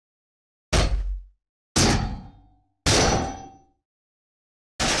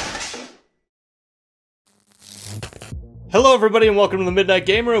Hello everybody and welcome to the Midnight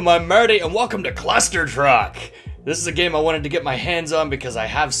Game Room. I'm Marty and welcome to Cluster Truck. This is a game I wanted to get my hands on because I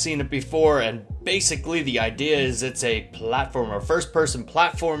have seen it before, and basically the idea is it's a platformer, first-person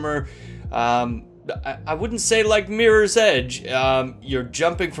platformer. I wouldn't say like Mirror's Edge. You're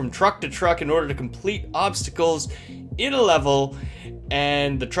jumping from truck to truck in order to complete obstacles in a level,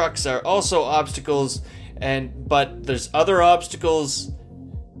 and the trucks are also obstacles, but there's other obstacles.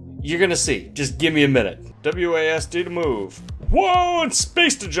 You're gonna see. Just give me a minute. WASD to move. Whoa, and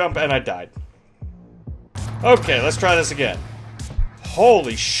space to jump, and I died. Okay, let's try this again.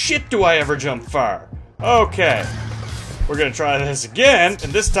 Holy shit, do I ever jump far. Okay. We're gonna try this again,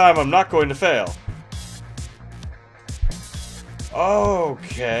 and this time I'm not going to fail.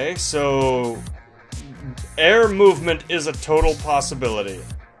 Okay, so air movement is a total possibility.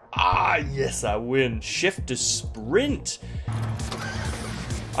 Ah, yes, I win. Shift to sprint.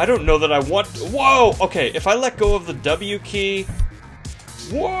 I don't know that I want... Whoa! Okay, if I let go of the W key...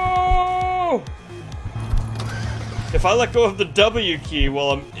 Whoa! If I let go of the W key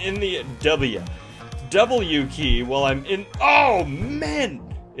while I'm in the... W key while I'm in... Oh,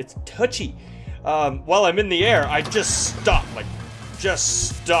 man! It's touchy. While I'm in the air, I just stop. Like,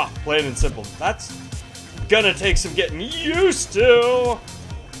 just stop. Plain and simple. That's gonna take some getting used to.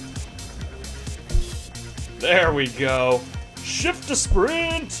 There we go. Shift to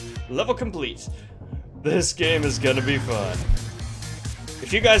sprint! Level complete. This game is gonna be fun.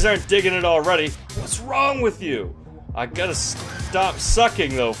 If you guys aren't digging it already, what's wrong with you? I gotta stop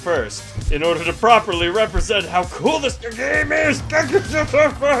sucking though first, in order to properly represent how cool this game is!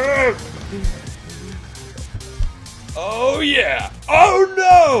 Oh yeah! Oh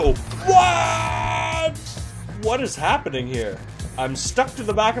no! What? What is happening here? I'm stuck to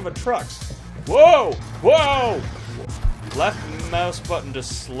the back of a truck. Whoa! Whoa! Left mouse button to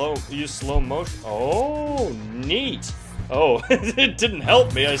use slow motion. Oh, neat. Oh, it didn't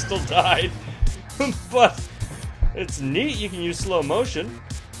help me. I still died. But it's neat. You can use slow motion.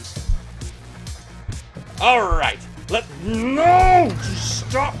 All right. No!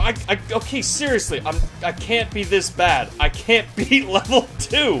 Stop. Okay, seriously. I can't be this bad. I can't beat level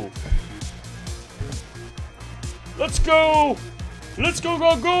 2. Let's go. Let's go,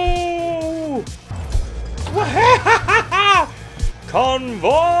 go, go. Convoy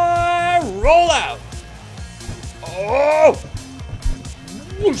rollout! Oh!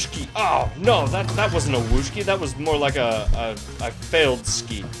 Whooshki! Oh no, that wasn't a whooshki. That was more like a failed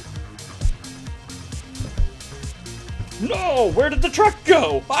ski. No! Where did the truck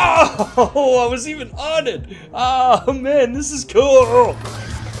go? Oh! I was even on it. Oh man, this is cool.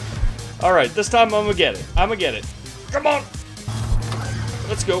 All right, this time I'm gonna get it. I'm gonna get it. Come on!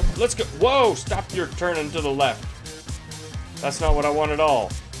 Let's go, let's go. Whoa, stop your turning to the left. That's not what I want at all.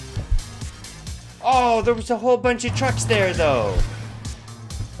 Oh, there was a whole bunch of trucks there, though.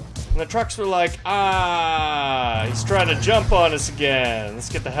 And the trucks were like, he's trying to jump on us again. Let's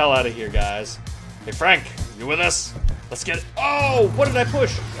get the hell out of here, guys. Hey, Frank, you with us? Let's get it. Oh, what did I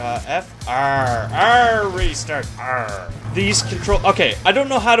push? F, R, R, restart, R. These control... Okay, I don't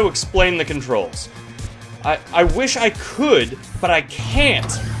know how to explain the controls. I wish I could, but I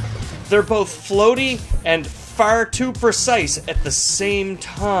can't. They're both floaty and far too precise at the same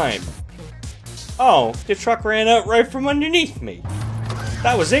time. Oh, the truck ran out right from underneath me.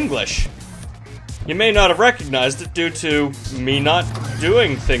 That was English. You may not have recognized it due to me not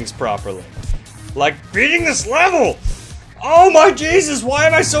doing things properly. Like beating this level! Oh my Jesus, why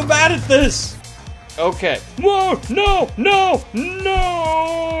am I so bad at this? Okay. Whoa, no, no,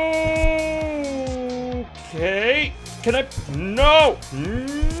 no! Okay, can I? No!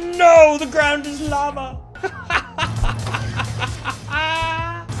 No! The ground is lava!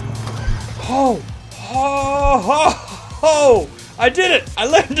 Oh! Oh! Oh! Oh! I did it! I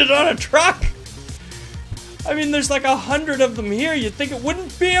landed on a truck! I mean, there's like 100 of them here. You'd think it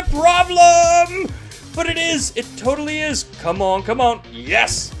wouldn't be a problem! But it is! It totally is! Come on, come on!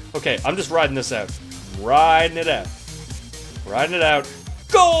 Yes! Okay, I'm just riding this out. Riding it out. Riding it out.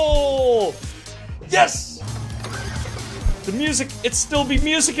 Goal! Yes! The music, it still be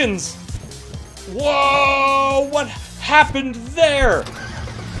musicans. Whoa, what happened there?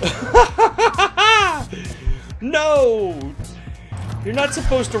 No, you're not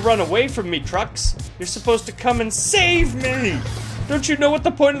supposed to run away from me, trucks. You're supposed to come and save me. Don't you know what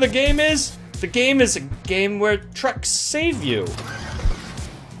the point of the game is? The game is a game where trucks save you.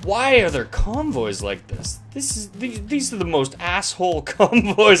 Why are there convoys like this? These are the most asshole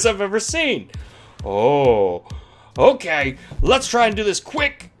convoys I've ever seen. Oh. Okay, let's try and do this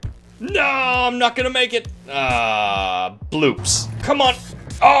quick. No, I'm not gonna make it. Bloops. Come on.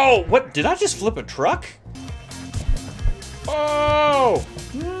 Oh, what? Did I just flip a truck? Oh!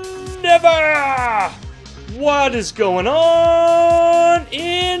 Never! What is going on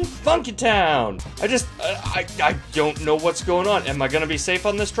in Funky Town? I don't know what's going on. Am I gonna be safe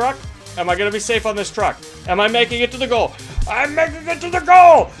on this truck? Am I gonna be safe on this truck? Am I making it to the goal? I'm making it to the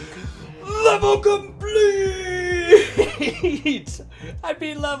goal! Level complete! I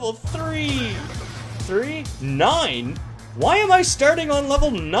beat level 3. 3? 9? Why am I starting on level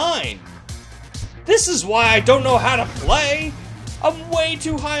 9? This is why I don't know how to play. I'm way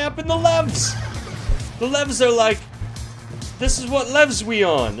too high up in the levels. The levels are like, this is what levels we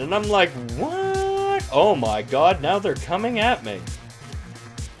on. And I'm like, what? Oh my god, now they're coming at me.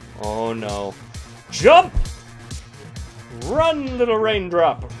 Oh no. Jump! Run, little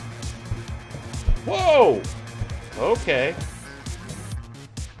raindrop. Whoa! Okay.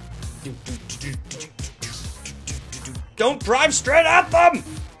 Don't drive straight at them!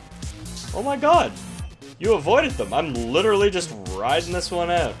 Oh my god. You avoided them. I'm literally just riding this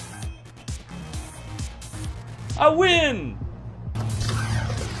one out. I win!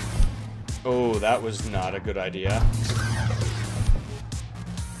 Oh, that was not a good idea.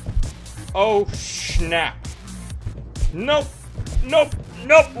 Oh, snap. Nope. Nope.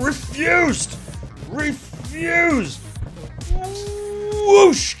 Nope. Refused. Refused.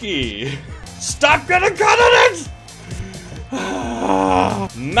 Whooshki. Stop getting caught on it!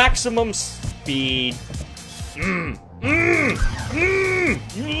 Maximum speed. You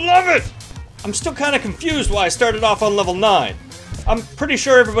love it! I'm still kind of confused why I started off on level 9. I'm pretty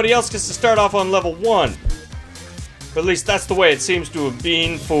sure everybody else gets to start off on level 1. Or at least that's the way it seems to have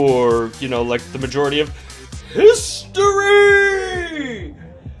been for, you know, like the majority of history!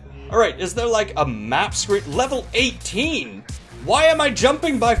 Alright, is there like a map screen? Level 18? Why am I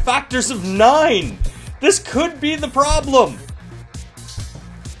jumping by factors of 9? This could be the problem.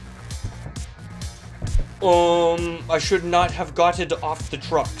 I should not have gotten off the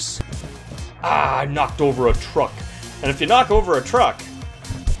trucks. Ah, I knocked over a truck. And if you knock over a truck,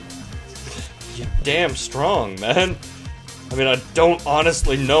 you're damn strong, man. I mean, I don't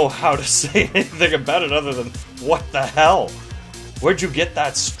honestly know how to say anything about it other than, what the hell? Where'd you get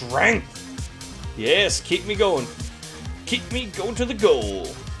that strength? Yes, keep me going. Keep me going to the goal.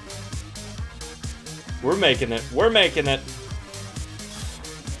 We're making it. We're making it.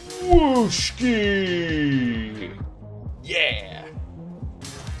 Whooshki! Yeah!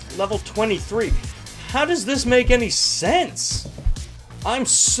 Level 23. How does this make any sense? I'm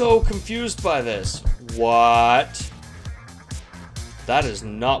so confused by this. What? That is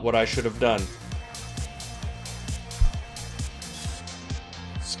not what I should have done.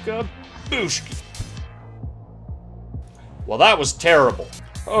 Skabooshki. Well, that was terrible.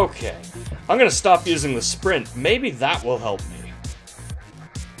 Okay. I'm gonna stop using the sprint. Maybe that will help me.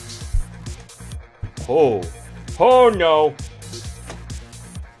 Oh. Oh no.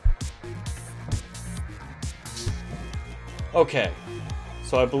 Okay.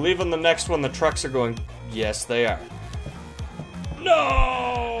 So I believe on the next one the trucks are going... Yes, they are.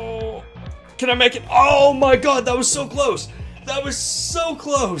 No! Can I make it? Oh my god, that was so close! That was so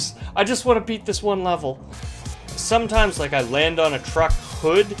close! I just want to beat this one level. Sometimes, like, I land on a truck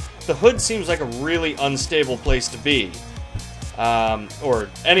hood. The hood seems like a really unstable place to be. Or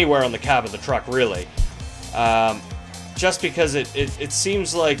anywhere on the cab of the truck, really. Just because it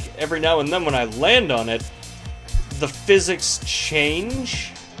seems like every now and then when I land on it, the physics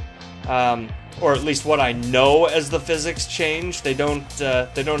change. Or at least what I know as the physics change. They don't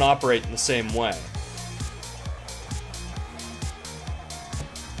operate in the same way.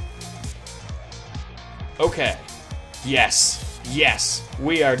 Okay. Yes. Yes.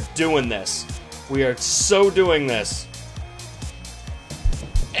 We are doing this. We are so doing this.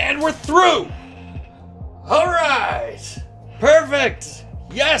 And we're through! Alright! Perfect!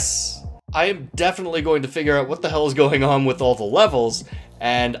 Yes! I am definitely going to figure out what the hell is going on with all the levels,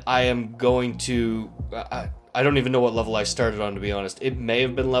 and I am going to... I don't even know what level I started on, to be honest. It may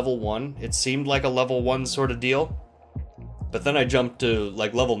have been level 1. It seemed like a level 1 sort of deal. But then I jumped to,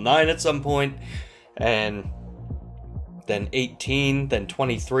 like, level 9 at some point, and then 18, then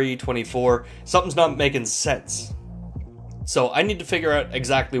 23, 24. Something's not making sense. So I need to figure out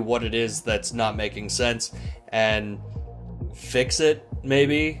exactly what it is that's not making sense and fix it,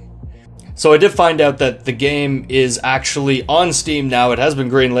 maybe. So I did find out that the game is actually on Steam now. It has been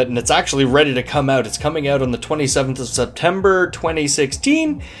greenlit and it's actually ready to come out. It's coming out on the 27th of September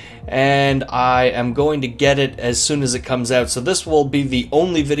 2016 and I am going to get it as soon as it comes out. So this will be the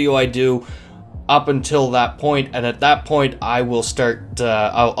only video I do up until that point, and at that point I will start,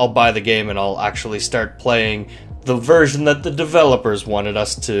 I'll buy the game and I'll actually start playing the version that the developers wanted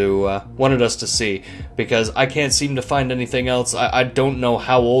us to see, because I can't seem to find anything else. I don't know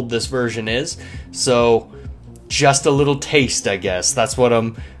how old this version is, so just a little taste, I guess. That's what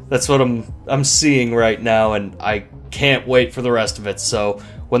I'm seeing right now, and I can't wait for the rest of it. So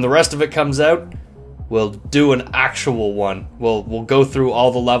when the rest of it comes out, we'll do an actual one. We'll go through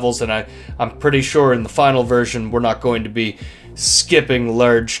all the levels, and I'm pretty sure in the final version we're not going to be skipping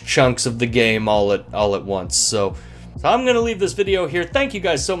large chunks of the game all at once. So I'm going to leave this video here. Thank you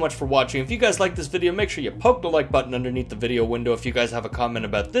guys so much for watching. If you guys like this video, make sure you poke the like button underneath the video window if you guys have a comment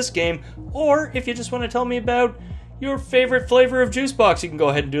about this game, or if you just want to tell me about your favorite flavor of juice box, you can go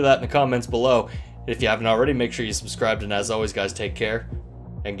ahead and do that in the comments below. If you haven't already, make sure you subscribed, and as always guys, take care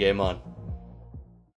and game on.